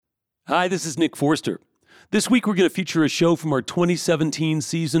Hi, this is Nick Forster. This week we're going to feature a show from our 2017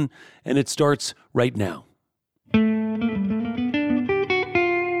 season, and it starts right now.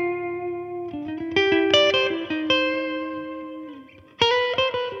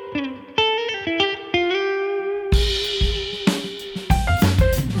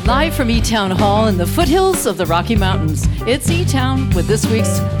 Live from eTown Hall in the foothills of the Rocky Mountains, it's eTown with this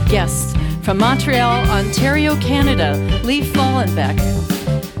week's guests. From Montreal, Ontario, Canada, Leif Vollebekk.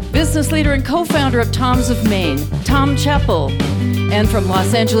 Business leader and co-founder of Tom's of Maine, Tom Chappell. And from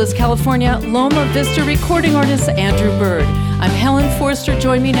Los Angeles, California, Loma Vista recording artist Andrew Bird. I'm Helen Forster.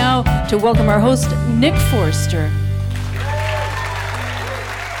 Join me now to welcome our host, Nick Forster.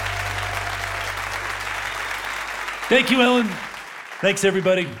 Thank you, Ellen. Thanks,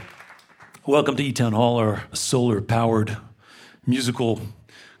 everybody. Welcome to eTown Hall, our solar-powered musical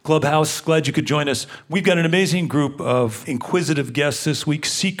clubhouse. Glad you could join us. We've got an amazing group of inquisitive guests this week,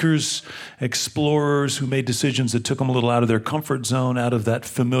 seekers, explorers who made decisions that took them a little out of their comfort zone, out of that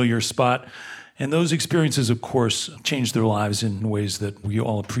familiar spot. And those experiences, of course, changed their lives in ways that we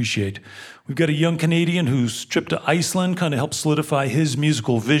all appreciate. We've got a young Canadian whose trip to Iceland kind of helped solidify his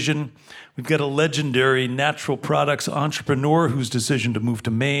musical vision. We've got a legendary natural products entrepreneur whose decision to move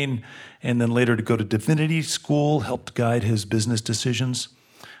to Maine and then later to go to divinity school helped guide his business decisions.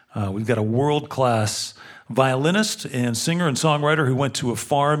 We've got a world-class violinist and singer and songwriter who went to a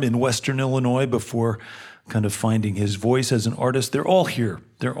farm in Western Illinois before kind of finding his voice as an artist. They're all here.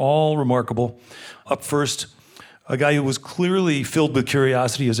 They're all remarkable. Up first, a guy who was clearly filled with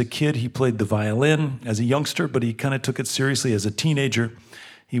curiosity as a kid. He played the violin as a youngster, but he kind of took it seriously as a teenager.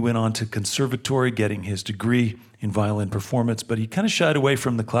 He went on to conservatory, getting his degree in violin performance, but he kind of shied away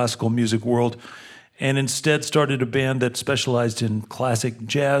from the classical music world and instead started a band that specialized in classic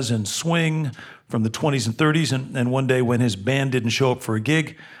jazz and swing from the 20s and 30s. And one day when his band didn't show up for a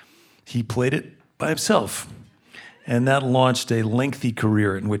gig, he played it by himself. And that launched a lengthy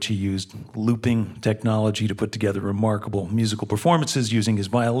career in which he used looping technology to put together remarkable musical performances using his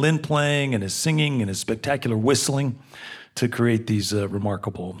violin playing and his singing and his spectacular whistling to create these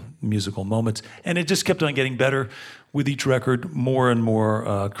remarkable musical moments. And it just kept on getting better with each record, more and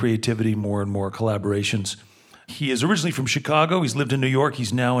more creativity, more and more collaborations. He is originally from Chicago. He's lived in New York.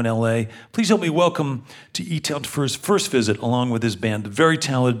 He's now in L.A. Please help me welcome to eTown for his first visit, along with his band, the very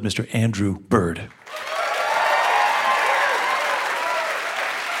talented Mr. Andrew Bird.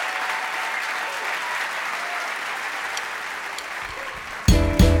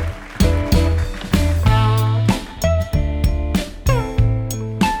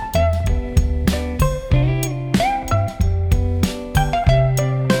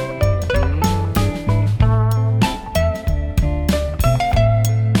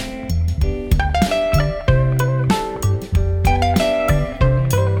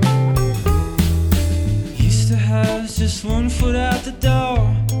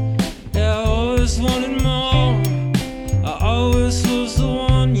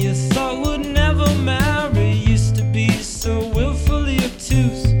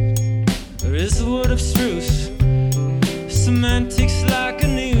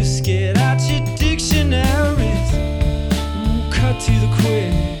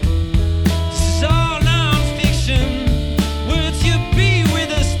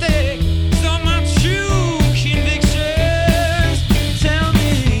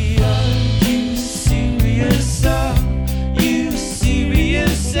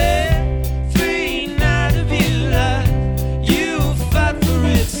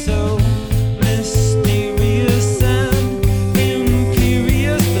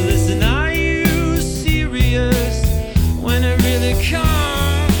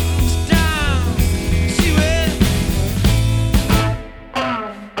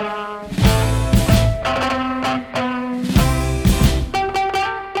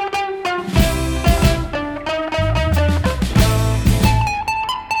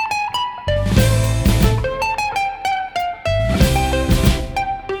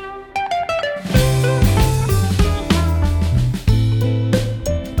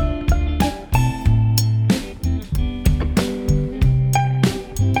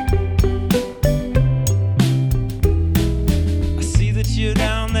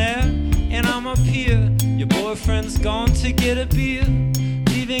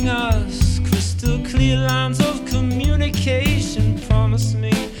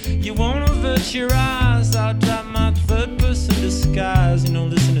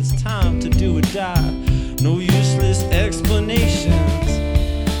 No useless explanations.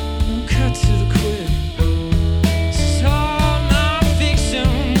 Cut to the quick. So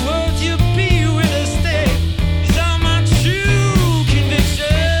would you be with a stick? 'Cause all my true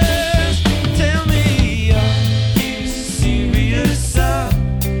convictions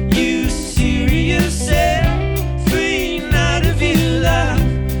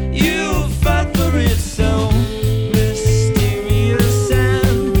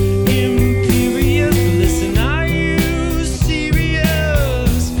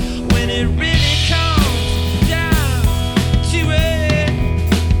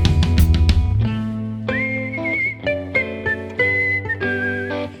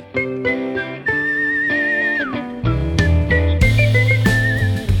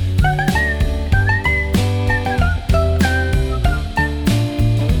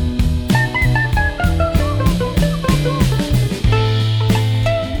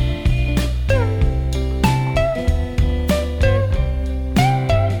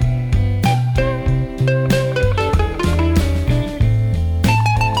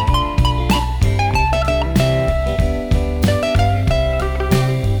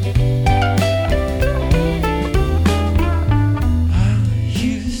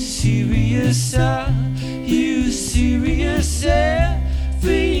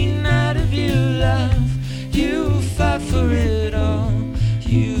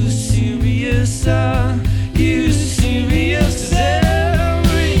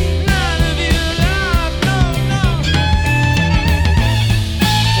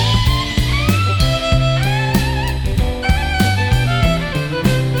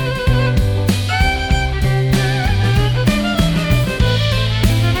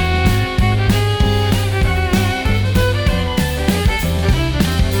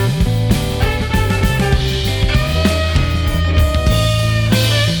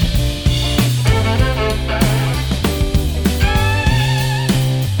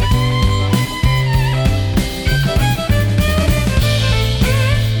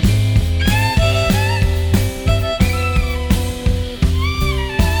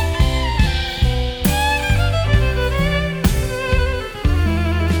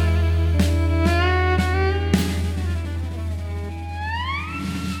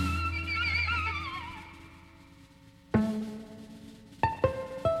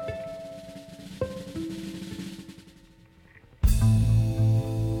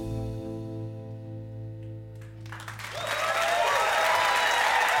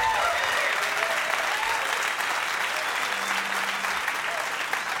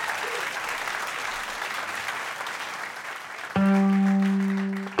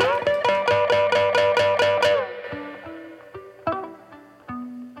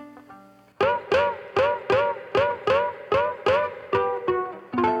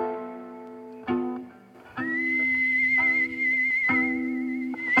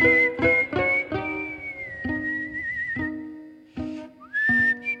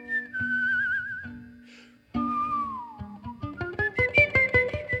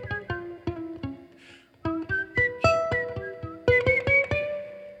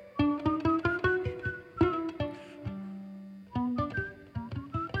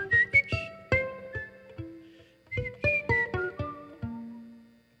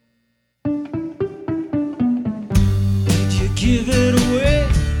give it away?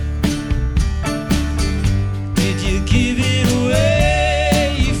 Did you give it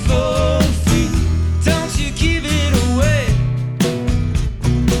away for free? Don't you give it away?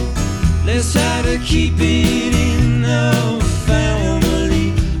 Let's try to keep it in the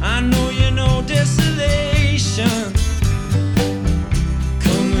family. I know you know desolation,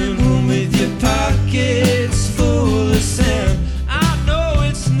 coming home with your pockets full of sand. I know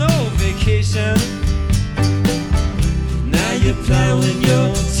it's no vacation. Now you're plowing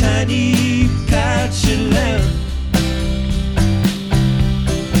your tiny patch of land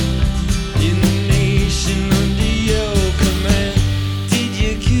in the nation under your command. Did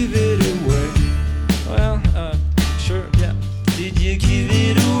you give it away? Well, sure, yeah. Did you give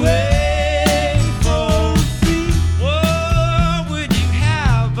it away for free? What would you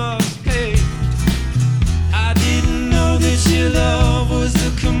have us pay? I didn't know that your love was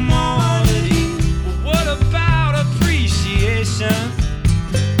a commodity. Well, what about appreciation?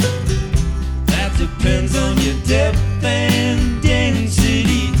 That depends on your depth and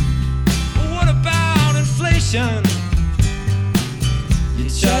density. Well, what about inflation? Your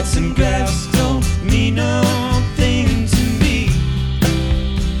charts and graphs don't mean nothing to me.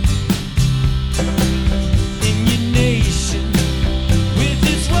 In your nation, with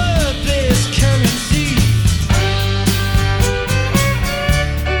its worthless currency.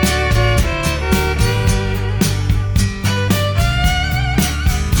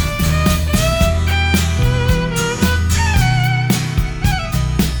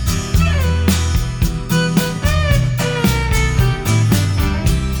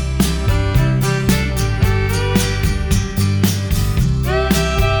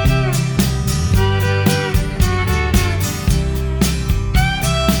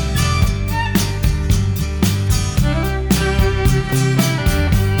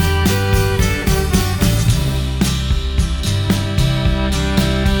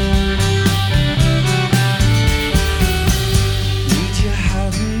 Would you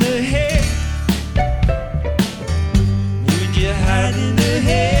hide in the hay? Would you hide in the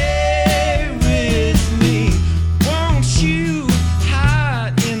hay with me? Won't you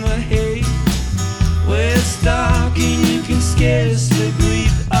hide in the hay where it's dark and you can scarcely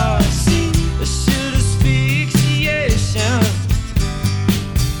breathe or see a should asphyxiation,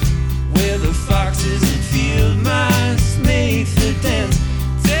 where the foxes and field mice make the dance,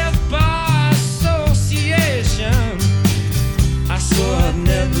 death by association. I swore I'd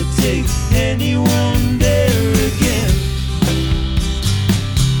never take anyone there again.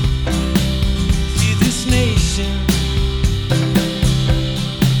 See this nation,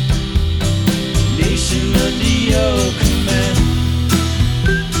 nation under your command.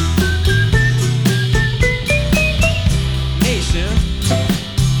 Nation,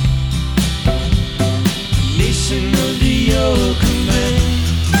 nation under your command.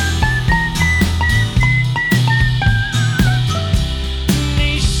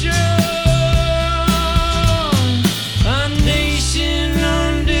 Nation, a nation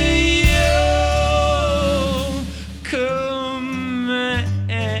under your command.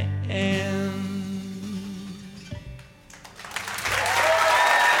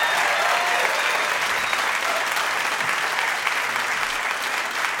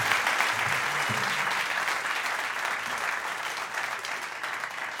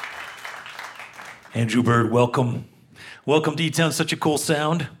 Andrew Bird, welcome. Welcome to eTown. Such a cool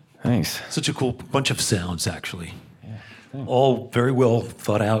sound. Thanks. Such a cool bunch of sounds, actually. All very well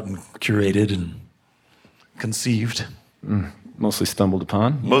thought out and curated and conceived. Mostly stumbled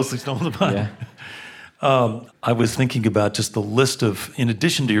upon. Mostly stumbled upon. Yeah. I was thinking about just the list of, in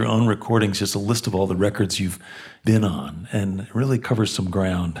addition to your own recordings, just a list of all the records you've been on, and it really covers some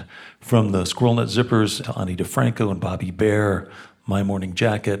ground. From the Squirrel Nut Zippers to Ani DeFranco and Bobby Bear, My Morning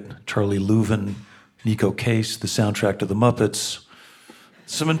Jacket, Charlie Leuven, Nico Case, the soundtrack to The Muppets.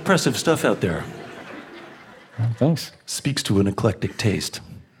 Some impressive stuff out there. Thanks. Speaks to an eclectic taste.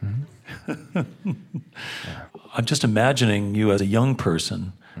 I'm just imagining you as a young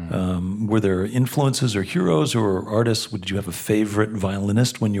person. Were there influences or heroes or artists? Did you have a favorite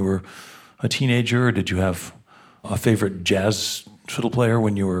violinist when you were a teenager? Or did you have a favorite jazz fiddle player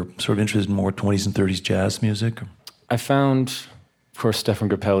when you were sort of interested in more 20s and 30s jazz music? I found, of course, Stefan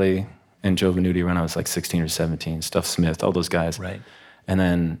Grappelli and Joe Venuti when I was like 16 or 17, Stuff Smith, all those guys. Right. And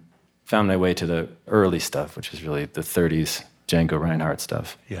then found my way to the early stuff, which is really the 30s Django Reinhardt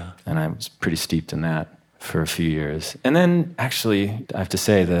stuff. Yeah. And I was pretty steeped in that for a few years. And then, actually, I have to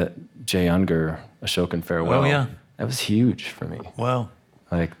say that Jay Unger, Ashokan Farewell, Oh, yeah. that was huge for me. Wow.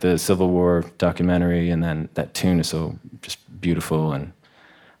 Like the Civil War documentary, and then that tune is so just beautiful. And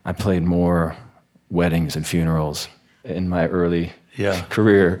I played more weddings and funerals in my early Yeah.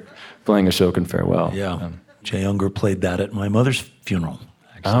 career playing Ashokan Farewell. Yeah. Jay Unger played that at my mother's funeral.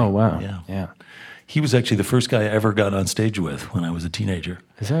 Actually. Oh, wow. Yeah. He was actually the first guy I ever got on stage with when I was a teenager.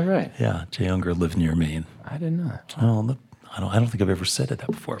 Is that right? Yeah, Jay Unger lived near me. And, I didn't know. well, I don't think I've ever said it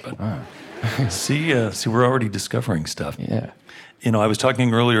that before, but see, we're already discovering stuff. Yeah. You know, I was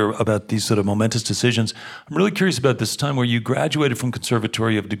talking earlier about these sort of momentous decisions. I'm really curious about this time where you graduated from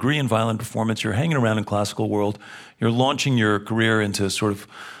conservatory, you have a degree in violin performance, you're hanging around in classical world, you're launching your career into sort of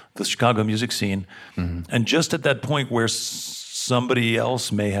the Chicago music scene. Mm-hmm. And just at that point where somebody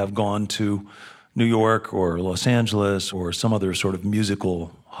else may have gone to New York or Los Angeles or some other sort of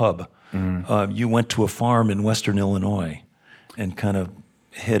musical hub, you went to a farm in Western Illinois and kind of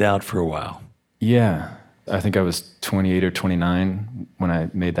hid out for a while. Yeah. I think I was 28 or 29 when I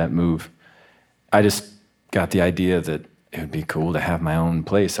made that move. I just got the idea that it would be cool to have my own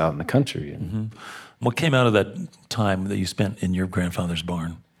place out in the country. And What came out of that time that you spent in your grandfather's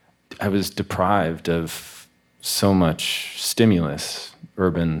barn? I was deprived of so much stimulus,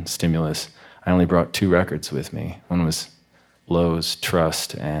 urban stimulus. I only brought 2 records with me. One was Lowe's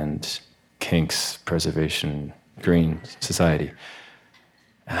Trust and Kinks Preservation Green Society.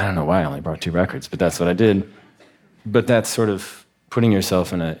 I don't know why I only brought 2 records, but that's what I did. But that's sort of putting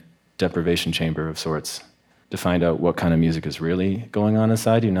yourself in a deprivation chamber of sorts to find out what kind of music is really going on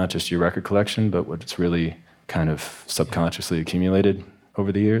inside you, not just your record collection, but what's really kind of subconsciously accumulated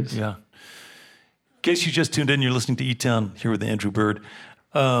over the years. Yeah. In case you just tuned in, you're listening to eTown here with Andrew Bird.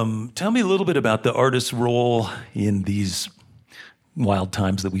 Tell me a little bit about the artist's role in these wild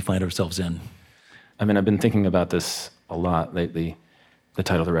times that we find ourselves in. I mean, I've been thinking about this a lot lately, the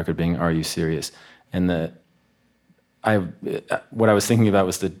title of the record being Are You Serious? And what I was thinking about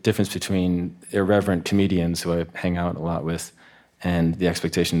was the difference between irreverent comedians who I hang out a lot with and the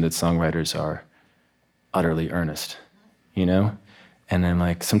expectation that songwriters are utterly earnest, you know? And then,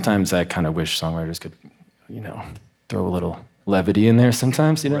 like, sometimes I kind of wish songwriters could, you know, throw a little levity in there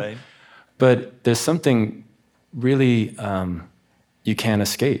sometimes, you know? Right. But there's something really you can't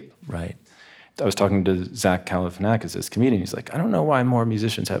escape. Right. I was talking to Zach Galifianakis, this comedian. He's like, I don't know why more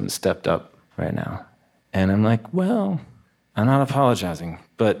musicians haven't stepped up right now. And I'm like, well, I'm not apologizing,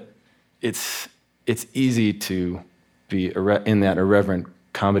 but it's easy to be in that irreverent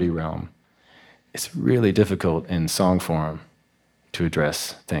comedy realm. It's really difficult in song form to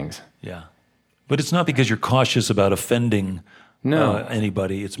address things. Yeah. But it's not because you're cautious about offending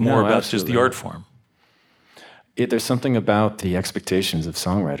anybody. It's more about just the art form. There's something about the expectations of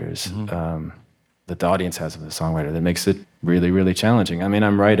songwriters that the audience has of the songwriter that makes it really, really challenging. I mean,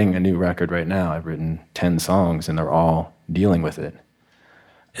 I'm writing a new record right now. I've written 10 songs, and they're all dealing with it.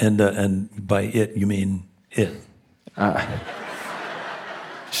 And by it, you mean it.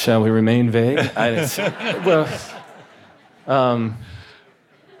 Shall we remain vague?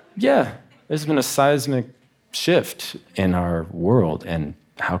 Yeah, there's been a seismic shift in our world, and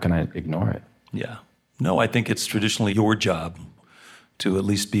how can I ignore it? Yeah. No, I think it's traditionally your job to at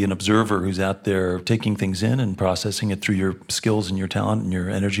least be an observer who's out there taking things in and processing it through your skills and your talent and your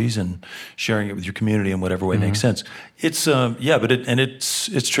energies and sharing it with your community in whatever way makes sense. It's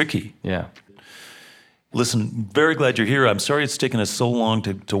it's tricky. Yeah. Listen, very glad you're here. I'm sorry it's taken us so long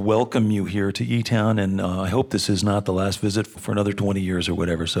to welcome you here to eTown, and I hope this is not the last visit for another 20 years or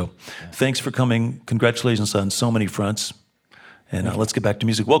whatever. So thanks for coming. Congratulations on so many fronts. And let's get back to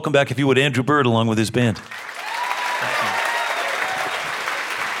music. Welcome back, if you would, Andrew Bird along with his band.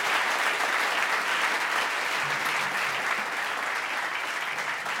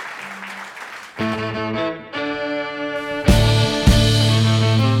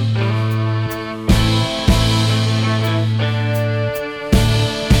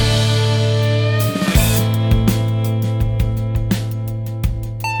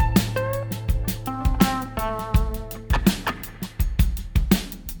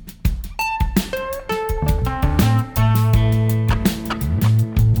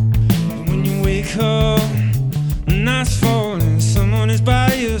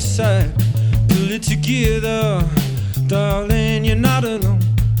 Together, darling, you're not alone.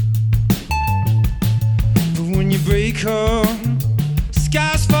 But when you break up,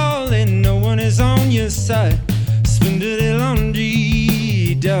 sky's falling, no one is on your side. Spin dirty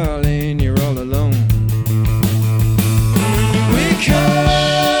laundry, darling, you're all alone. When you wake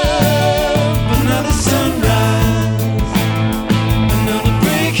up, another sunrise, another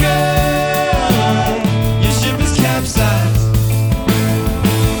breakup, your ship is capsized.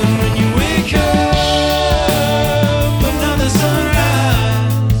 And when you wake up,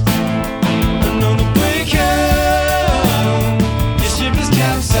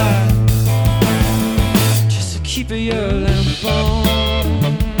 keep for your lamp on.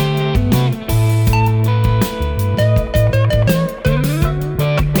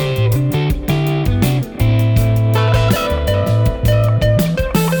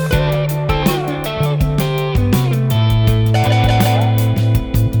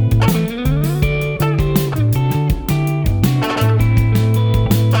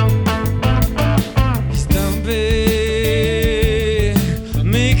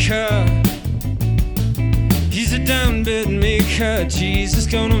 Jesus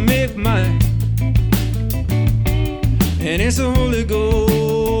gonna make mine, and it's a Holy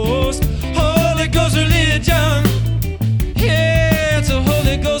Ghost religion. Yeah, it's a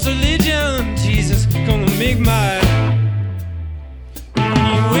Holy Ghost religion. Jesus gonna make mine.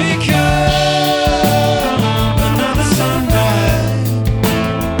 When you wake up, another sunrise,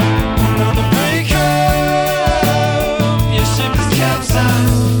 another break up, your ship is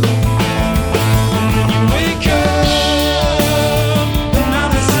capsized. When you wake up,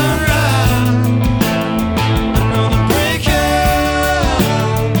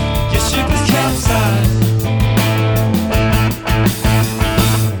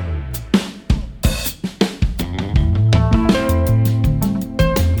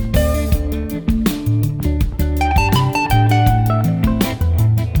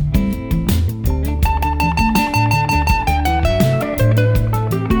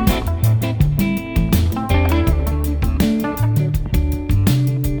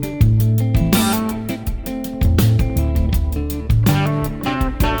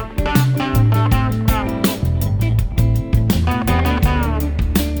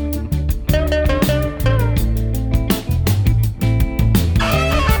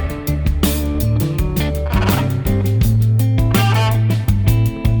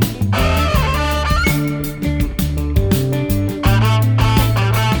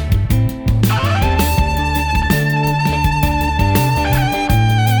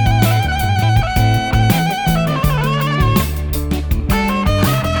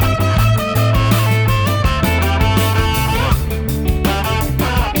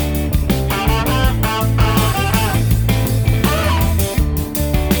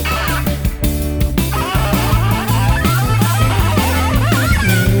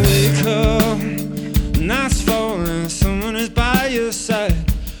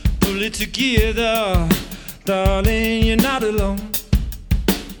 together, darling, you're not alone.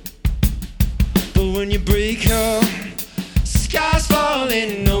 But when you break up, sky's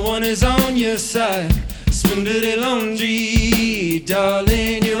falling, no one is on your side. Spin dirty laundry,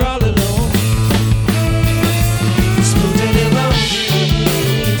 darling, you're all alone. Spin dirty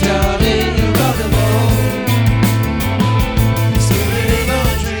laundry, darling, you're all alone. Spin dirty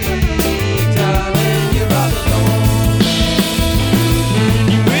laundry, darling, you're all alone. When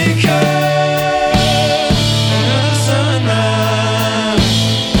you wake up,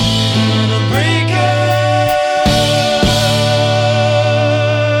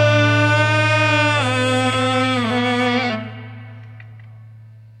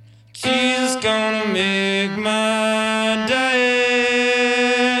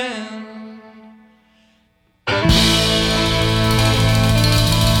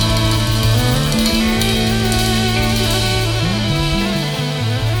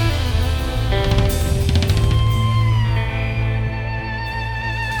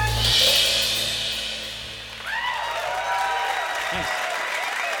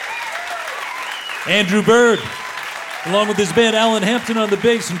 Andrew Bird, along with his band Alan Hampton on the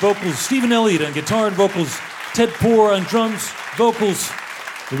bass and vocals, Stephen Elliott on guitar and vocals, Ted Poor on drums, vocals.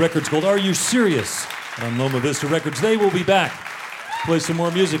 The record's called Are You Serious? On Loma Vista Records. They will be back to play some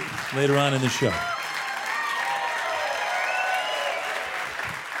more music later on in the show.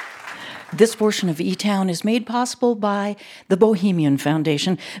 This portion of eTown is made possible by the Bohemian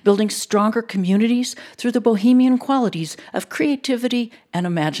Foundation, building stronger communities through the bohemian qualities of creativity and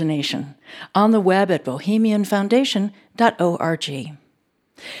imagination. On the web at bohemianfoundation.org.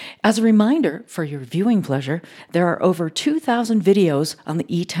 As a reminder, for your viewing pleasure, there are over 2,000 videos on the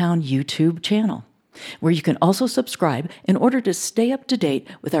eTown YouTube channel, where you can also subscribe in order to stay up to date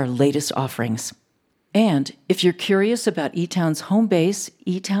with our latest offerings. And if you're curious about eTown's home base,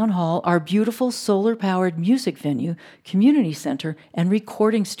 eTown Hall, our beautiful solar-powered music venue, community center, and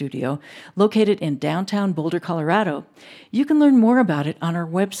recording studio located in downtown Boulder, Colorado, you can learn more about it on our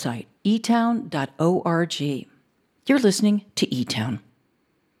website, eTown.org. You're listening to eTown.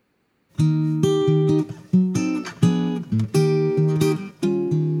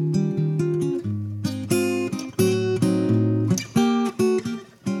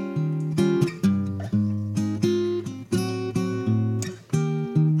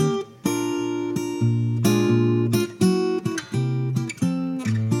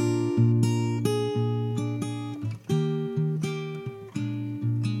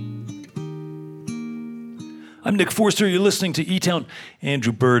 I'm Nick Forster. You're listening to eTown.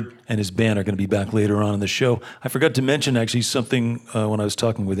 Andrew Bird and his band are going to be back later on in the show. I forgot to mention actually something when I was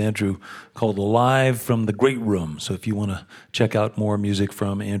talking with Andrew called Live from the Great Room. So if you want to check out more music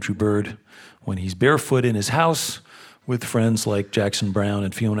from Andrew Bird when he's barefoot in his house with friends like Jackson Browne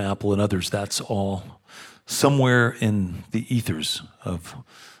and Fiona Apple and others, that's all somewhere in the ethers of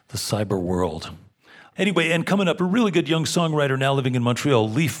the cyber world. Anyway, and coming up, a really good young songwriter now living in Montreal,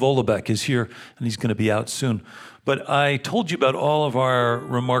 Leif Vollebekk, is here, and he's going to be out soon. But I told you about all of our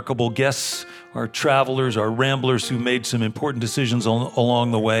remarkable guests, our travelers, our ramblers who made some important decisions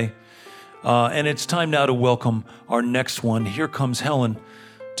along the way. And it's time now to welcome our next one. Here comes Helen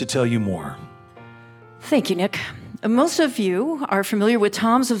to tell you more. Thank you, Nick. Most of you are familiar with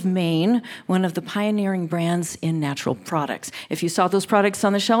Tom's of Maine, one of the pioneering brands in natural products. If you saw those products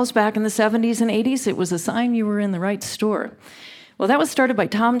on the shelves back in the 70s and 80s, it was a sign you were in the right store. Well, that was started by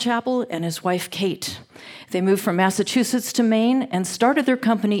Tom Chappell and his wife, Kate. They moved from Massachusetts to Maine and started their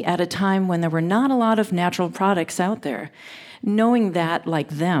company at a time when there were not a lot of natural products out there. Knowing that, like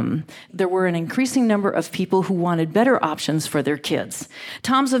them, there were an increasing number of people who wanted better options for their kids.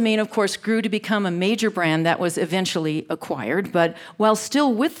 Tom's of Maine, of course, grew to become a major brand that was eventually acquired, but while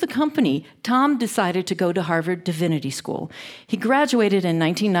still with the company, Tom decided to go to Harvard Divinity School. He graduated in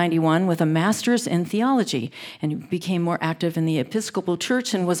 1991 with a master's in theology, and he became more active in the Episcopal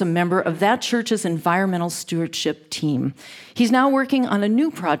Church and was a member of that church's environmental stewardship team. He's now working on a new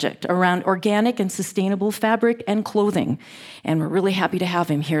project around organic and sustainable fabric and clothing. And we're really happy to have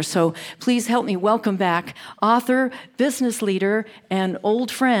him here. So please help me welcome back author, business leader, and old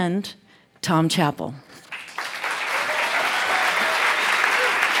friend, Tom Chappell.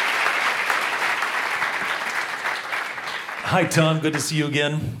 Hi, Tom. Good to see you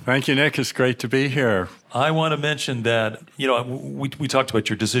again. Thank you, Nick. It's great to be here. I want to mention that, we talked about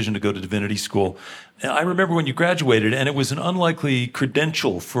your decision to go to Divinity School. And I remember when you graduated, and it was an unlikely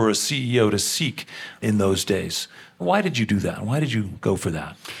credential for a CEO to seek in those days. Why did you do that? Why did you go for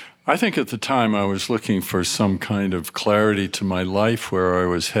that? I think at the time I was looking for some kind of clarity to my life, where I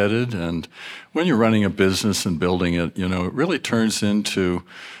was headed. And when you're running a business and building it, it really turns into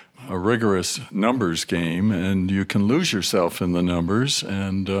a rigorous numbers game, and you can lose yourself in the numbers.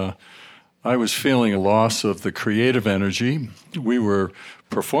 And I was feeling a loss of the creative energy. We were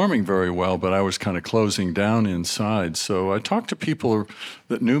performing very well, but I was kind of closing down inside. So I talked to people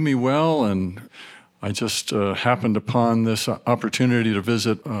that knew me well, and I just happened upon this opportunity to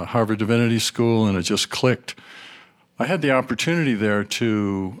visit Harvard Divinity School, and it just clicked. I had the opportunity there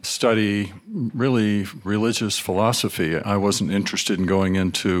to study really religious philosophy. I wasn't interested in going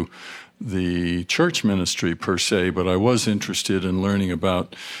into the church ministry per se, but I was interested in learning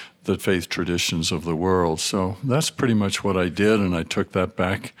about the faith traditions of the world. So that's pretty much what I did, and I took that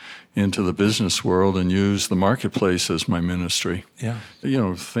back into the business world and used the marketplace as my ministry. Yeah.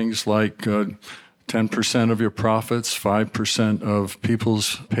 Things like 10% of your profits, 5% of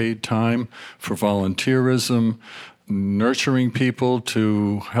people's paid time for volunteerism, nurturing people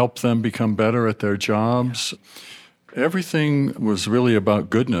to help them become better at their jobs. Everything was really about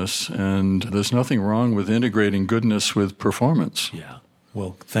goodness, and there's nothing wrong with integrating goodness with performance. Yeah.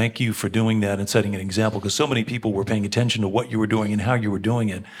 Well, thank you for doing that and setting an example, because so many people were paying attention to what you were doing and how you were doing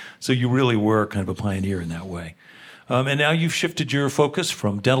it. So you really were kind of a pioneer in that way. And now you've shifted your focus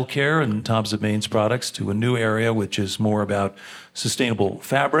from dental care and Tom's of Maine's products to a new area, which is more about sustainable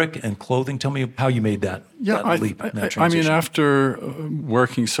fabric and clothing. Tell me how you made that leap, that transition. After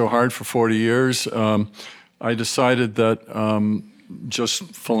working so hard for 40 years, I decided that just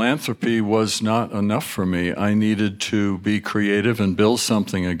philanthropy was not enough for me. I needed to be creative and build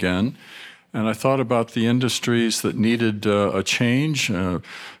something again. And I thought about the industries that needed a change.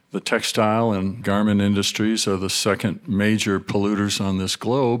 The textile and garment industries are the second major polluters on this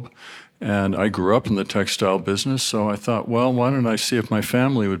globe. And I grew up in the textile business, so I thought, well, why don't I see if my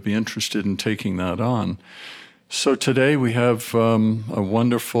family would be interested in taking that on? So today we have a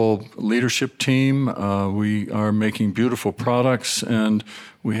wonderful leadership team. We are making beautiful products, and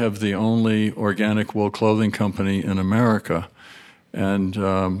we have the only organic wool clothing company in America. And,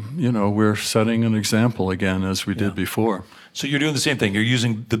 we're setting an example again, as we did before. So you're doing the same thing. You're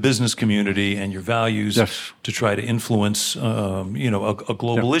using the business community and your values to try to influence, a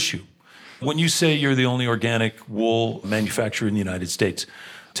global issue. When you say you're the only organic wool manufacturer in the United States,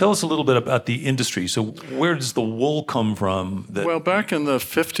 tell us a little bit about the industry. So where does the wool come from? Well, back in the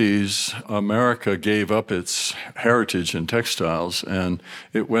 50s, America gave up its heritage in textiles, and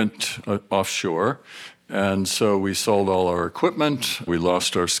it went offshore. And so we sold all our equipment. We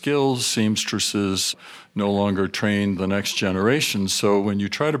lost our skills. Seamstresses no longer trained the next generation. So when you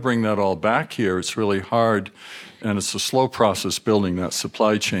try to bring that all back here, it's really hard. And it's a slow process building that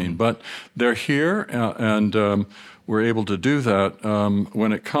supply chain. But they're here, and we're able to do that.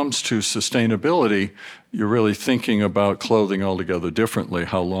 When it comes to sustainability, you're really thinking about clothing altogether differently.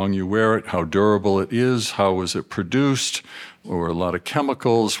 How long you wear it, how durable it is, how was it produced, or a lot of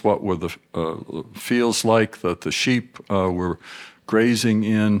chemicals, what were the fields like that the sheep were grazing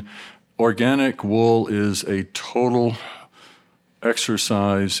in. Organic wool is a total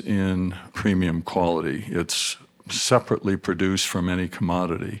exercise in premium quality. It's separately produced from any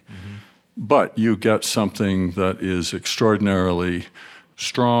commodity. Mm-hmm. But you get something that is extraordinarily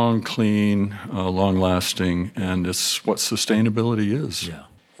strong, clean, long-lasting, and it's what sustainability is. Yeah,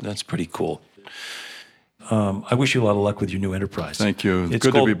 that's pretty cool. I wish you a lot of luck with your new enterprise. Thank you.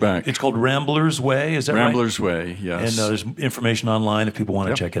 Good to be back. It's called Rambler's Way, is that Rambler's right? Way, yes. And there's information online if people want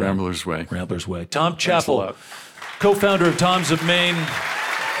to check it Rambler's Way. out. Rambler's Way. Tom Chappell, co-founder of Tom's of Maine,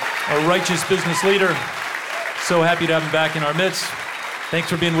 a righteous business leader. So happy to have him back in our midst. Thanks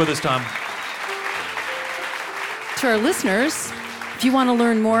for being with us, Tom. To our listeners, if you want to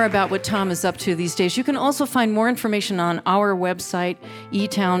learn more about what Tom is up to these days, you can also find more information on our website,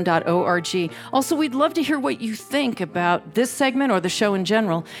 eTown.org. Also, we'd love to hear what you think about this segment or the show in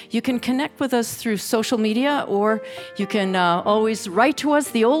general. You can connect with us through social media, or you can always write to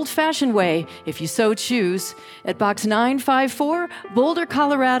us the old-fashioned way, if you so choose, at Box 954, Boulder,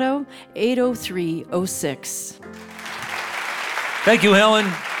 Colorado, 80306. Thank you, Helen.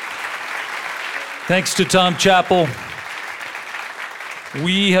 Thanks to Tom Chappell.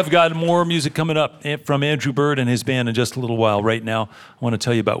 We have got more music coming up from Andrew Bird and his band in just a little while. Right now, I want to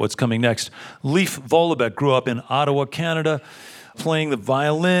tell you about what's coming next. Leif Vollebekk grew up in Ottawa, Canada, playing the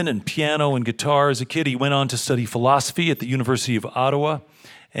violin and piano and guitar as a kid. He went on to study philosophy at the University of Ottawa.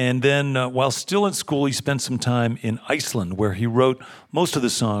 And then, while still in school, he spent some time in Iceland, where he wrote most of the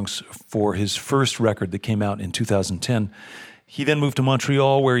songs for his first record that came out in 2010. He then moved to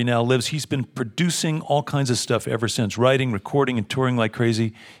Montreal, where he now lives. He's been producing all kinds of stuff ever since, writing, recording, and touring like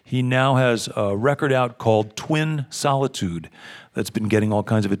crazy. He now has a record out called Twin Solitude that's been getting all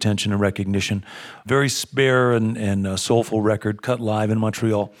kinds of attention and recognition. Very spare and soulful record, cut live in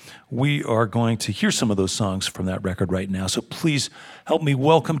Montreal. We are going to hear some of those songs from that record right now. So please help me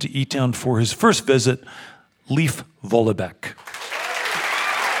welcome to eTown for his first visit, Leif Vollebekk.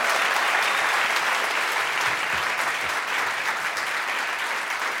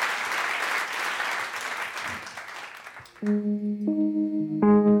 You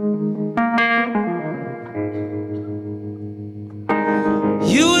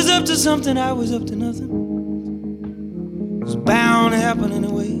was up to something, I was up to nothing. It was bound to happen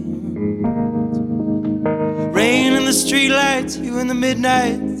anyway. Rain in the streetlights, you in the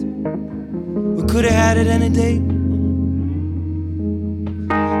midnight. We could have had it any day.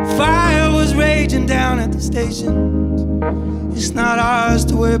 Fire was raging down at the station. It's not ours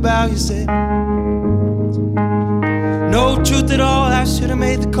to worry about, you said. No truth at all, I should have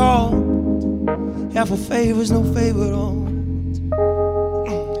made the call. Half a favor's no favor at all.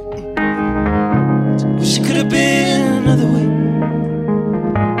 Wish it could have been another way.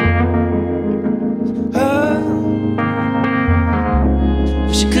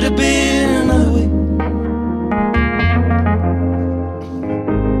 Wish it could have been another way.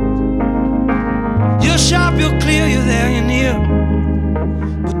 You're sharp, you're clear, you're there, you're near,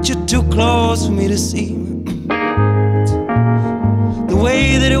 but you're too close for me to see. The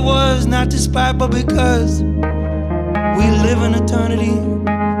way that it was, not despite, but because we live in eternity.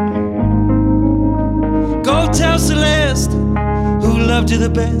 Go tell Celeste, who loved you the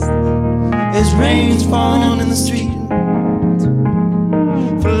best, as rain's falling in the street.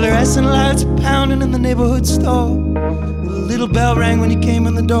 Fluorescent lights pounding in the neighborhood store. The little bell rang when you came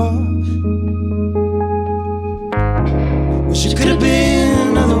in the door. Wish it could have been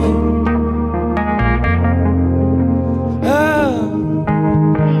another way.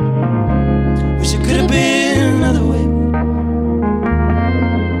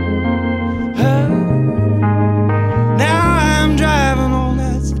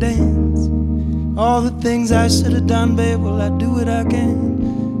 All the things I should have done, babe, will I do what I can?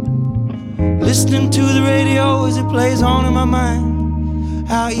 Listening to the radio as it plays on in my mind,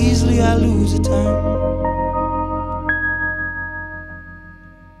 how easily I lose the time.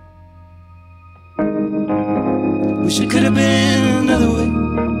 Wish it could have been another way.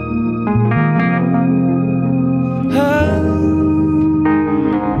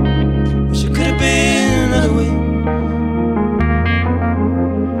 Wish it could have been another way.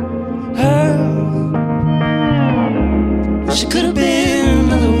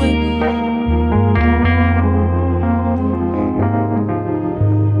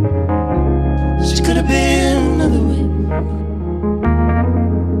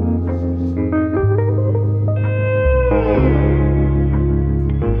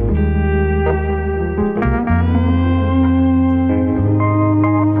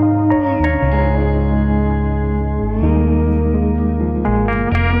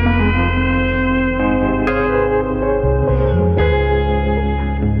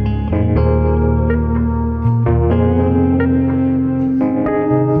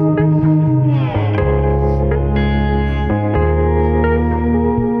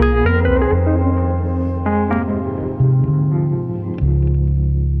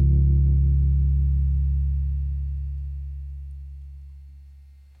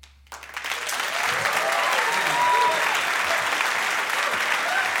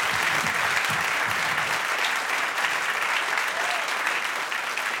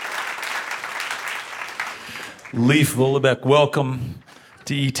 Leif Vollebekk, welcome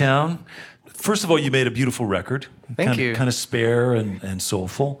to eTown. First of all, you made a beautiful record. Thank you. Kind of spare and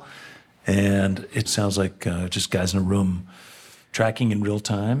soulful. And it sounds like just guys in a room tracking in real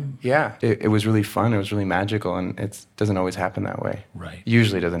time. Yeah, it was really fun. It was really magical, and it doesn't always happen that way. Right.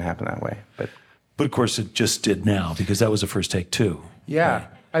 Usually doesn't happen that way, but of course it just did now because that was the first take too. yeah, Right.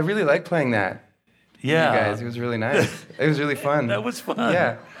 I really liked playing that. Yeah. You guys, it was really nice. It was really fun. That was fun.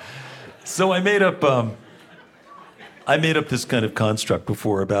 Yeah. So I made up this kind of construct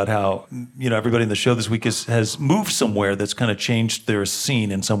before about how, everybody in the show this week has moved somewhere that's kind of changed their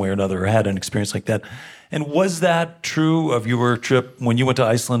scene in some way or another, or had an experience like that. And was that true of your trip when you went to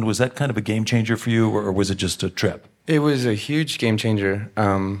Iceland? Was that kind of a game changer for you, or was it just a trip? It was a huge game changer.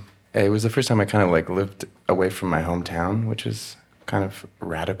 It was the first time I kind of lived away from my hometown, which is kind of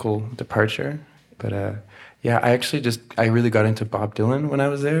radical departure. But yeah, I really got into Bob Dylan when I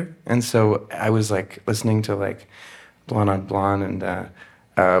was there. And so I was listening to Blonde on Blonde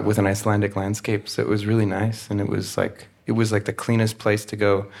and with an Icelandic landscape. So it was really nice. And it was the cleanest place to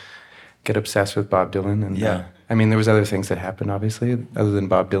go get obsessed with Bob Dylan. And yeah. I mean, there was other things that happened, obviously, other than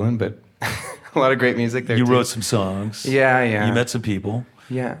Bob Dylan, but a lot of great music there, You too. wrote some songs. Yeah, yeah. You met some people.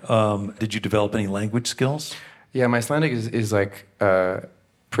 Yeah. Did you develop any language skills? Yeah, my Icelandic is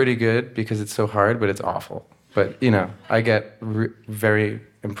pretty good because it's so hard, but it's awful. But, I get very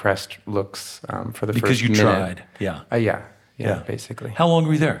impressed looks for the Because first you minute. tried. Yeah. Yeah, basically. How long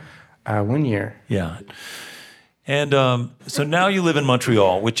were you there? 1 year. Yeah. And so now you live in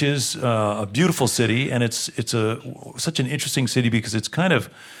Montreal, which is a beautiful city, and it's such an interesting city because it's kind of,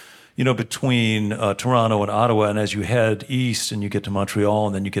 between Toronto and Ottawa, and as you head east and you get to Montreal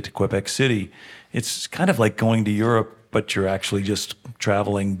and then you get to Quebec City, it's kind of like going to Europe, but you're actually just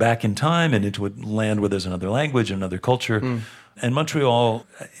traveling back in time and into a land where there's another language, another culture. And Montreal,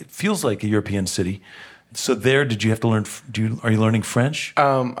 it feels like a European city. So there, did you have to learn? Are you learning French?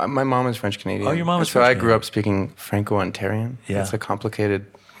 My mom is French Canadian. Oh, your mom is So French I grew up speaking Franco-Ontarian. Yeah. It's a complicated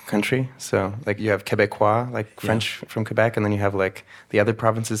country. So you have Quebecois, French from Quebec, and then you have the other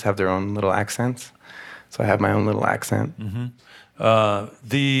provinces have their own little accents. So I have my own little accent. Mm-hmm.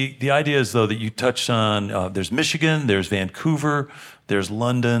 The idea is, though, that you touched on, there's Michigan, there's Vancouver, there's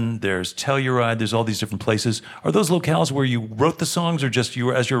London, there's Telluride, there's all these different places. Are those locales where you wrote the songs, or just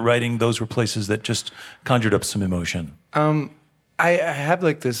as you're writing, those were places that just conjured up some emotion? I have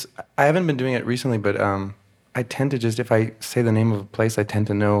this, I haven't been doing it recently, but I tend to just, if I say the name of a place, I tend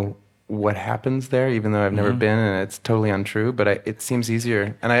to know what happens there, even though I've never been, and it's totally untrue, but it seems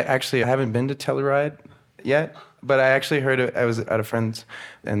easier. And I haven't been to Telluride yet, but I actually heard it. I was at a friend's,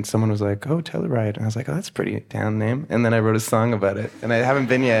 and someone was like, "Oh, Telluride," and I was like, "Oh, that's a pretty down name." And then I wrote a song about it, and I haven't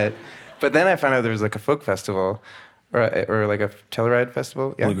been yet. But then I found out there was a folk festival, or a Telluride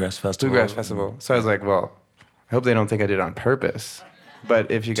festival, Bluegrass festival. Bluegrass festival. So I was like, well, I hope they don't think I did it on purpose.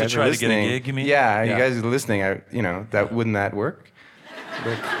 But if you guys try are to get a listening, gig, you mean? Yeah, Yeah. you guys are listening. Wouldn't that work?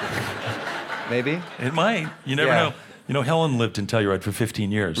 Maybe. It might. You never Yeah. know. Helen lived in Telluride for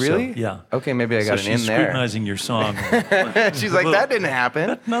 15 years. Really? So, yeah. Okay, maybe I got so an she's in there. scrutinizing your song. She's like, that didn't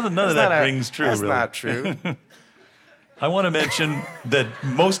happen. None of that rings true, That's really. not true. I want to mention that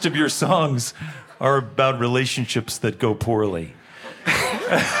most of your songs are about relationships that go poorly.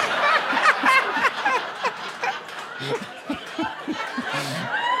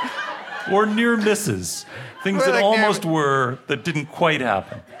 Or near misses. Things Well, that like almost were, that didn't quite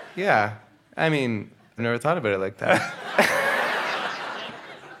happen. Yeah. I mean, I've never thought about it like that.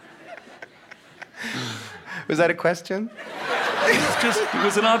 Was that a question? It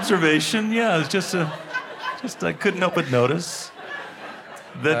was an observation. Yeah, it was just I couldn't help but notice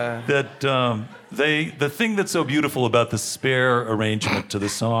that the thing that's so beautiful about the spare arrangement to the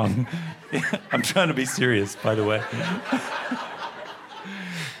song, I'm trying to be serious, by the way,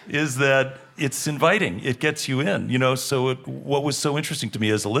 is that it's inviting. It gets you in, So what was so interesting to me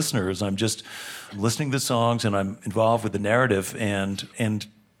as a listener is I'm just listening to songs and I'm involved with the narrative, and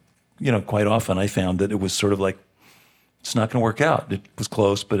quite often I found that it was sort of like, it's not going to work out. It was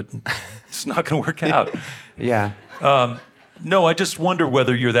close, but it's not going to work out. Yeah. No, I just wonder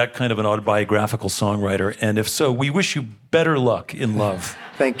whether you're that kind of an autobiographical songwriter, and if so, we wish you better luck in love.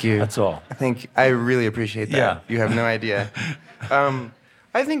 Thank you. That's all. I really appreciate that. Yeah. You have no idea.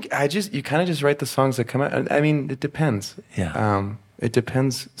 I think you kind of just write the songs that come out. I mean, it depends. Yeah. It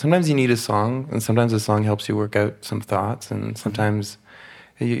depends. Sometimes you need a song, and sometimes a song helps you work out some thoughts, and sometimes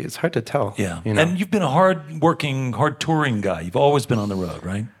it's hard to tell. Yeah. You know? And you've been a hard-working, hard-touring guy. You've always been on the road,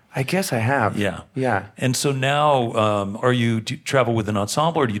 right? I guess I have. Yeah. Yeah. And so now, do you travel with an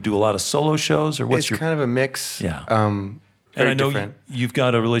ensemble, or do you do a lot of solo shows, or what's It's your... kind of a mix. Yeah. And Very I know different. you've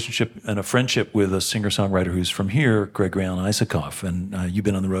got a relationship and a friendship with a singer-songwriter who's from here, Gregory Alan Isakov, and you've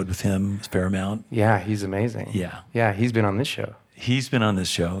been on the road with him a fair amount. Yeah, he's amazing. Yeah. Yeah, he's been on this show. He's been on this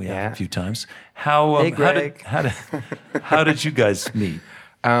show, Yeah. a few times. How Hey, Greg. how did you guys meet?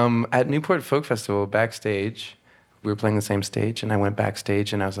 At Newport Folk Festival, backstage, we were playing the same stage, and I went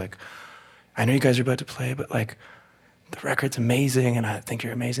backstage, and I was like, I know you guys are about to play, but like, the record's amazing, and I think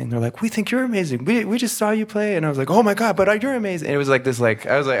you're amazing. They're like, we think you're amazing. We just saw you play, and I was like, oh my god, but you're amazing. And it was like this, like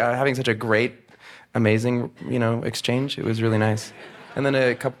I was like having such a great, amazing, exchange. It was really nice. And then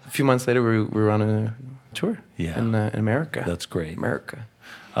a few months later, we were on a tour in America. That's great. America.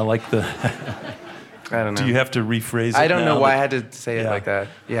 I like the. I don't know. Do you have to rephrase it? I don't know now why I that- had to say it like that.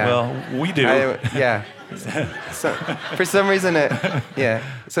 Yeah. Well, we do. Yeah. So, for some reason,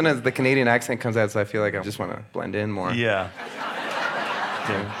 sometimes the Canadian accent comes out, so I feel like I just want to blend in more. Yeah.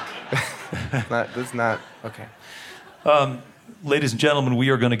 That's not okay. Ladies and gentlemen, we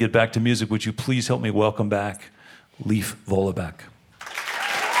are going to get back to music. Would you please help me welcome back Leif Vollebekk?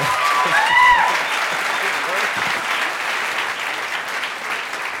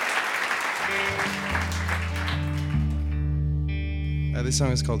 This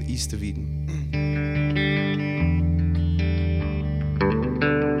song is called East of Eden.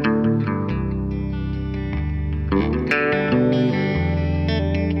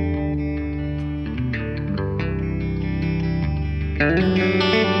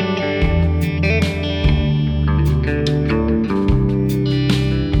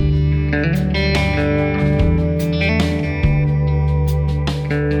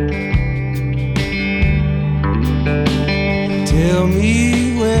 Tell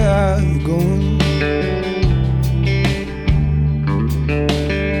me, where are you going?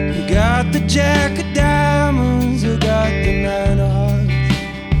 You got the jack of diamonds, you got the nine of hearts.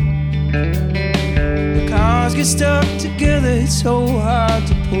 The cars get stuck together, it's so hard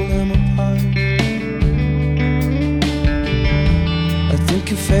to pull them apart. I think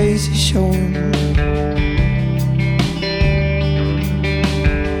your face is showing.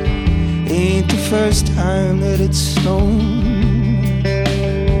 Ain't the first time that it's snowed.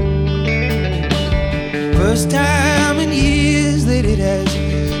 First time in years that it has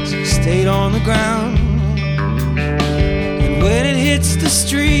stayed on the ground. And when it hits the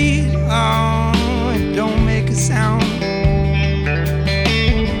street, oh, it don't make a sound.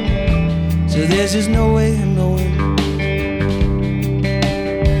 So there's just no way of knowing.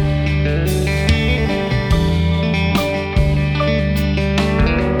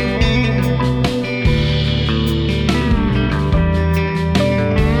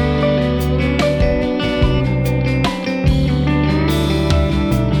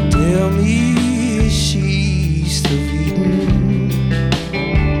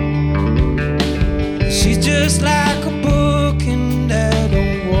 Just like a book, and I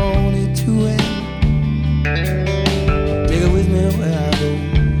don't want it to end. Take it with me where I go.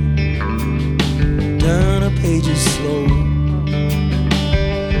 Turn the pages slow.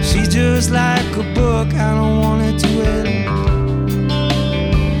 She's just like a book, I don't want it to end.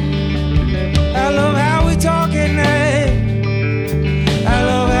 I love how we talk at night. I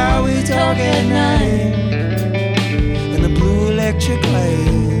love how we talk at night. In the blue electric light.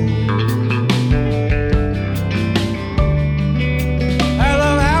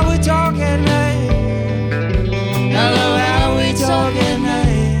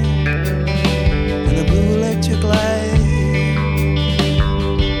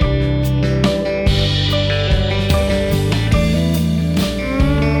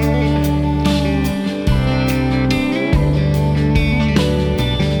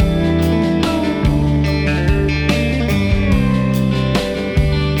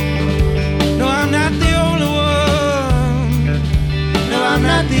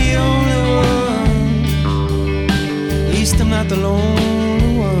 Not the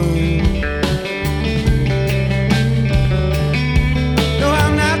lonely one. No,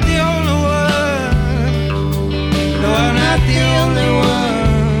 I'm not the only one. No, I'm not the only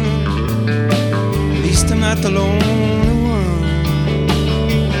one. At least I'm not the lonely one.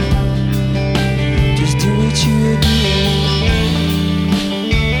 Just do what you do.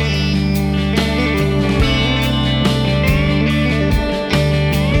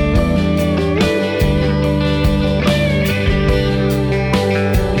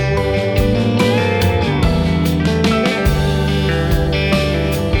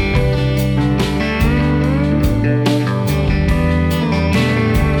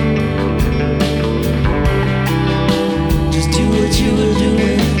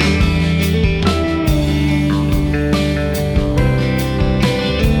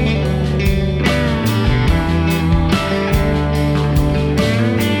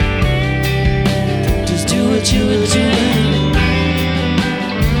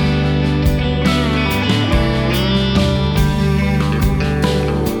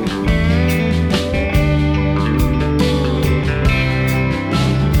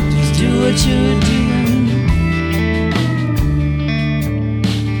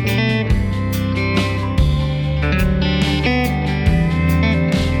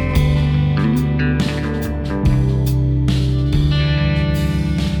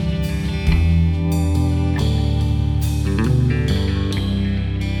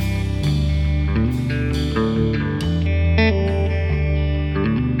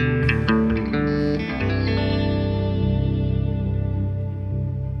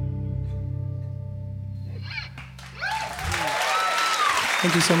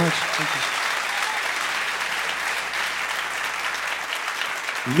 Thank you so much. Thank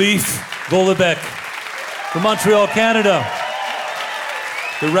you. Leif Vollebekk from Montreal, Canada.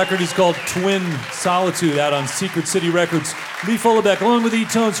 The record is called Twin Solitude, out on Secret City Records. Leif Vollebekk, along with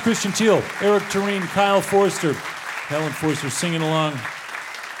eTone's Christian Teal, Eric Tureen, Kyle Forster, Helen Forster singing along.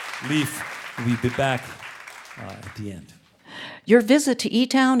 Leif will be back at the end. Your visit to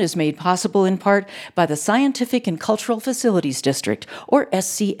eTown is made possible in part by the Scientific and Cultural Facilities District, or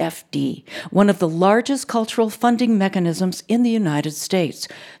SCFD, one of the largest cultural funding mechanisms in the United States,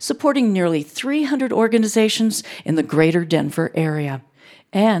 supporting nearly 300 organizations in the greater Denver area.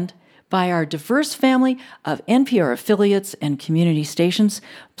 And by our diverse family of NPR affiliates and community stations,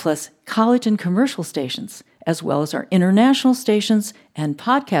 plus college and commercial stations, as well as our international stations and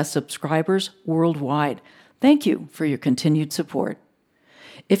podcast subscribers worldwide. Thank you for your continued support.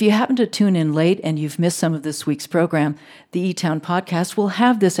 If you happen to tune in late and you've missed some of this week's program, the eTown podcast will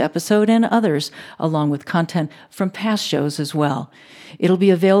have this episode and others, along with content from past shows as well. It'll be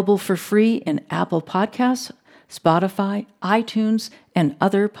available for free in Apple Podcasts, Spotify, iTunes, and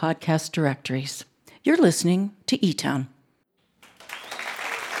other podcast directories. You're listening to eTown.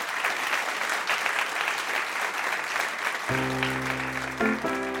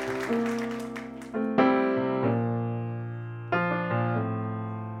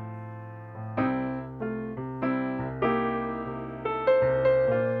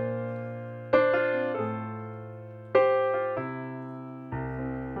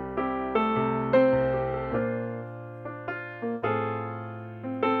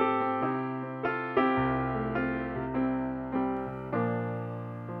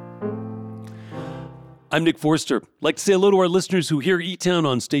 I'm Nick Forster. I'd like to say hello to our listeners who hear eTown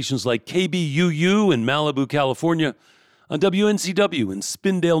on stations like KBUU in Malibu, California, on WNCW in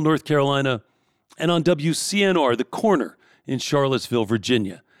Spindale, North Carolina, and on WCNR, The Corner in Charlottesville,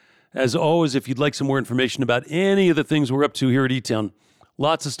 Virginia. As always, if you'd like some more information about any of the things we're up to here at eTown,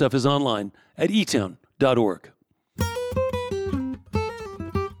 lots of stuff is online at eTown.org.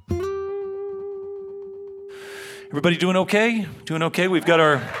 Everybody doing okay? Doing okay? We've got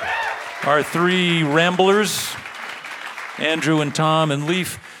our three ramblers, Andrew and Tom and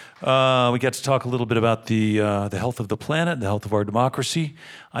Leif. We got to talk a little bit about the health of the planet, the health of our democracy.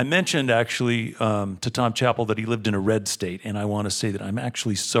 I mentioned actually to Tom Chappell that he lived in a red state, and I want to say that I'm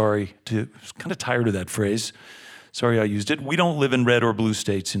actually sorry kind of tired of that phrase. Sorry I used it. We don't live in red or blue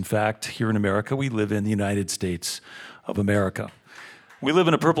states. In fact, here in America, we live in the United States of America. We live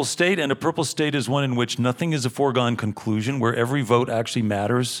in a purple state, and a purple state is one in which nothing is a foregone conclusion, where every vote actually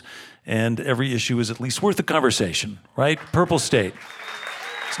matters, and every issue is at least worth a conversation, right? Purple state.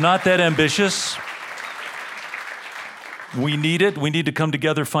 It's not that ambitious. We need it. We need to come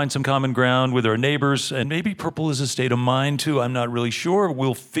together, find some common ground with our neighbors, and maybe purple is a state of mind, too. I'm not really sure.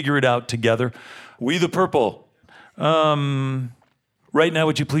 We'll figure it out together. We the purple. Right now,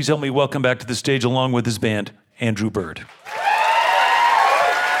 would you please help me welcome back to the stage, along with his band, Andrew Bird.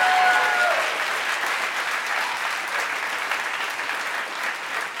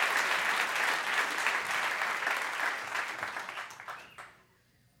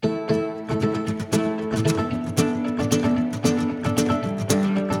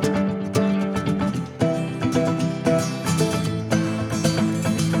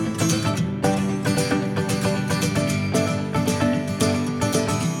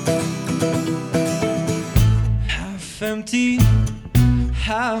 Empty,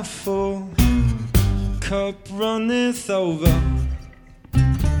 half full, cup runneth over.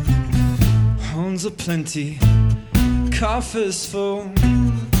 Horns are plenty, coffers full,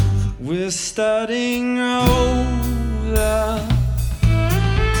 we're starting over.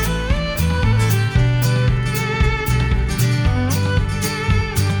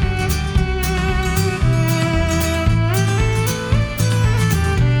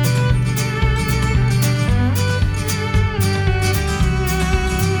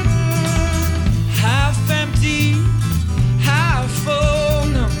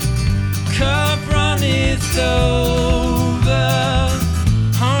 Over,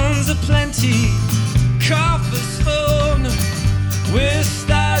 horns are plenty, coffers full, we're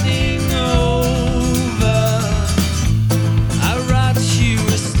starting over. I write you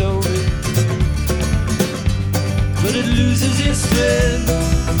a story, but it loses its thread,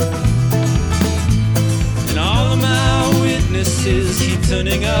 and all of my witnesses keep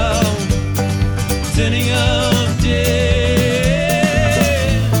turning up dead.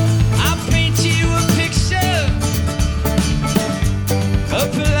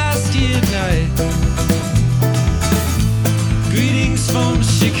 From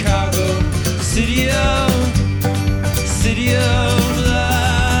Chicago, city of light.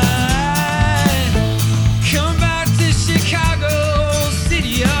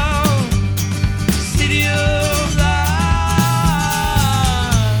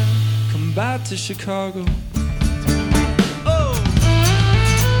 to Chicago.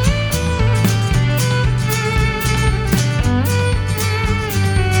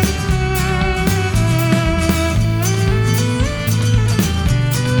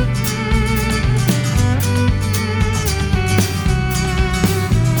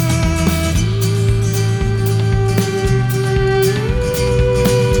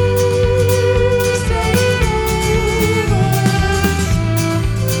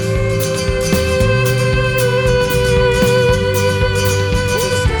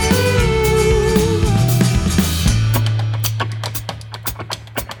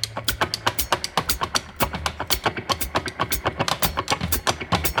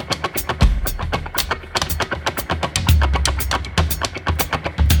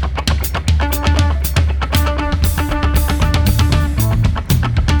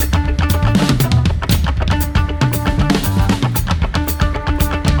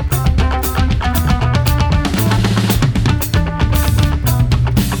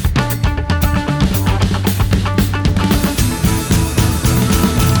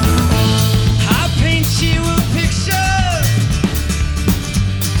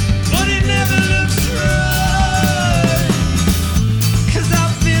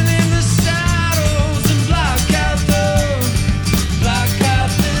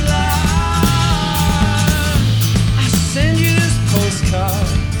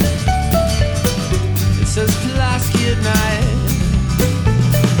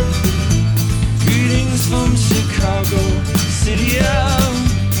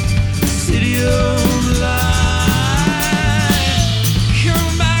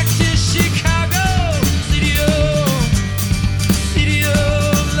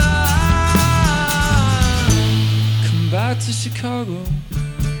 Chicago.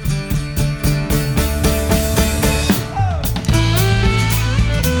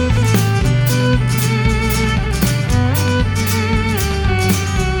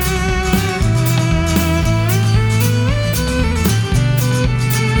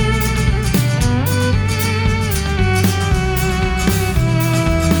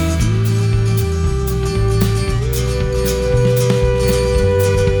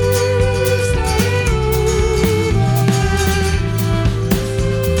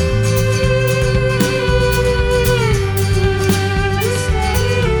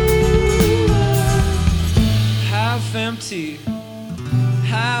 Empty,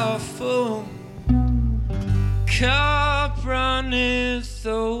 how full cup runneth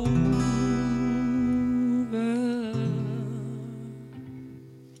over.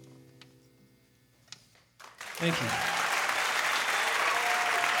 Thank you.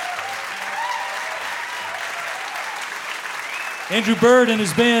 Andrew Bird and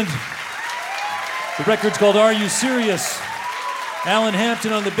his band. The record's called Are You Serious? Alan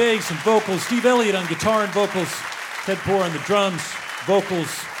Hampton on the bass and vocals, Steve Elliott on guitar and vocals, Ted Poor on the drums,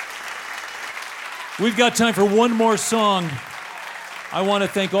 vocals. We've got time for one more song. I want to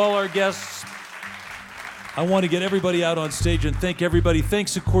thank all our guests. I want to get everybody out on stage and thank everybody.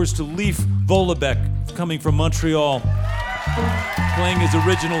 Thanks, of course, to Leif Vollebekk, coming from Montreal, playing his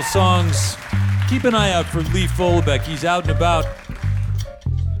original songs. Keep an eye out for Leif Vollebekk. He's out and about.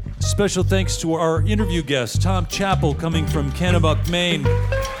 Special thanks to our interview guest, Tom Chappell, coming from Kennebuck, Maine,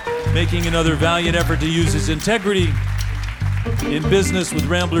 making another valiant effort to use his integrity in business with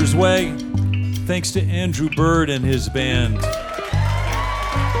Rambler's Way. Thanks to Andrew Bird and his band.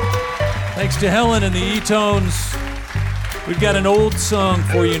 Thanks to Helen and the eTones. We've got an old song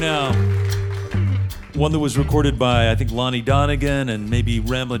for you now. One that was recorded by, I think, Lonnie Donegan and maybe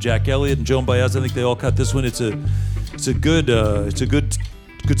Ramblin' Jack Elliott and Joan Baez. I think they all cut this one. It's a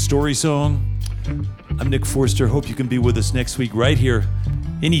good story song. I'm Nick Forster. Hope you can be with us next week right here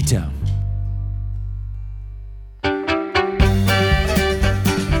in eTown.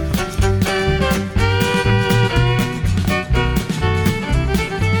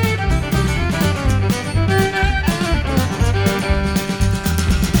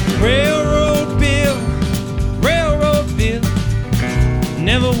 Railroad bill,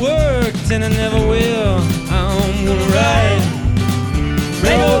 never worked and I never will. I'm gonna ride.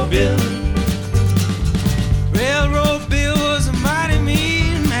 Railroad bill was a mighty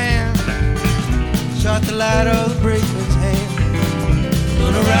mean man.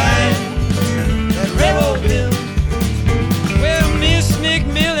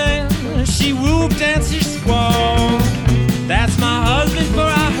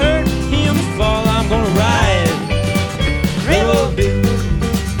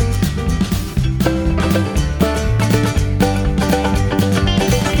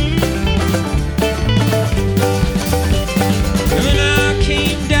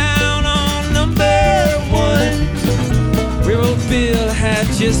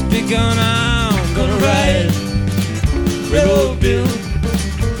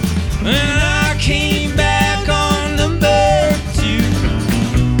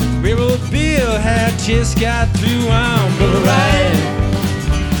 just got through, I'm gonna ride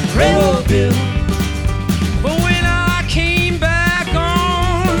Railroad Bill. But when I came back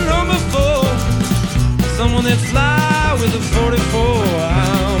on number 4, someone that fly with a 44,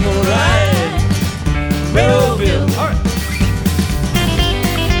 I'm gonna ride Railroad Bill. All right.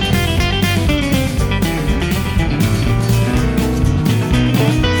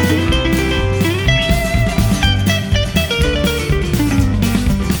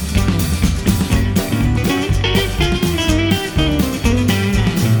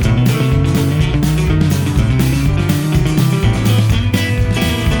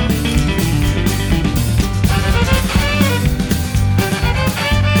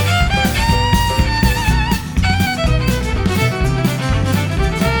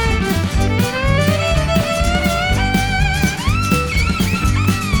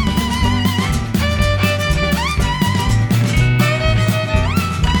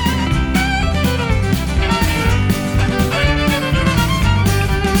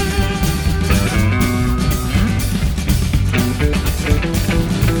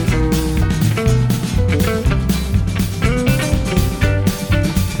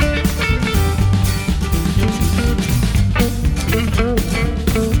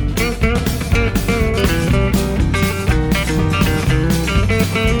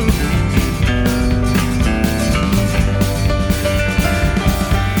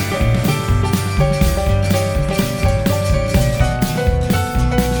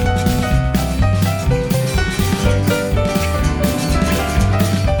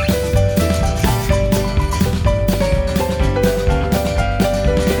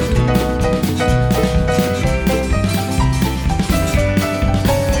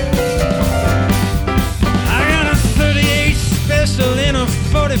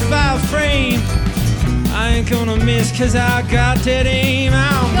 Cause I got that aim,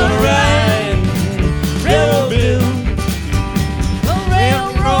 I'm gonna ride Railroad Bill.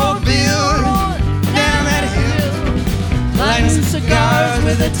 Railroad Bill, down that hill, lighting some cigars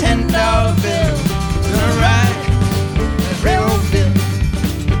with a $10 bill. Gonna ride Railroad Bill.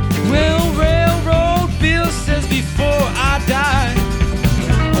 Well, Railroad Bill says before I die,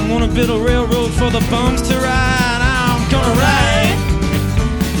 I'm gonna build a railroad for the bums to ride. I'm gonna ride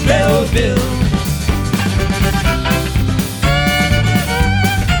Railroad Bill.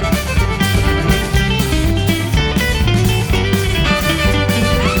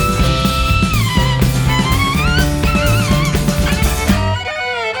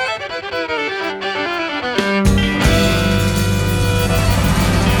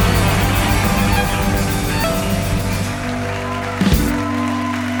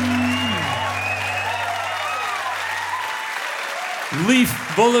 Leif,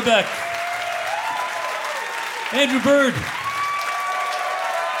 Vollebekk, Andrew Bird,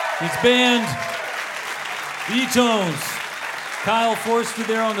 his band, the eTown, Kyle Forster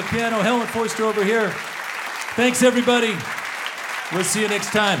there on the piano, Helen Forster over here. Thanks, everybody. We'll see you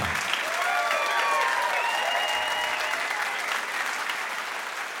next time.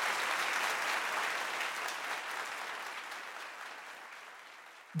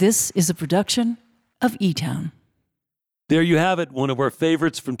 This is a production of eTown. There you have it, one of our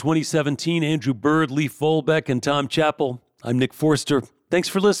favorites from 2017, Andrew Bird, Leif Vollebekk, and Tom Chappell. I'm Nick Forster. Thanks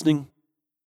for listening.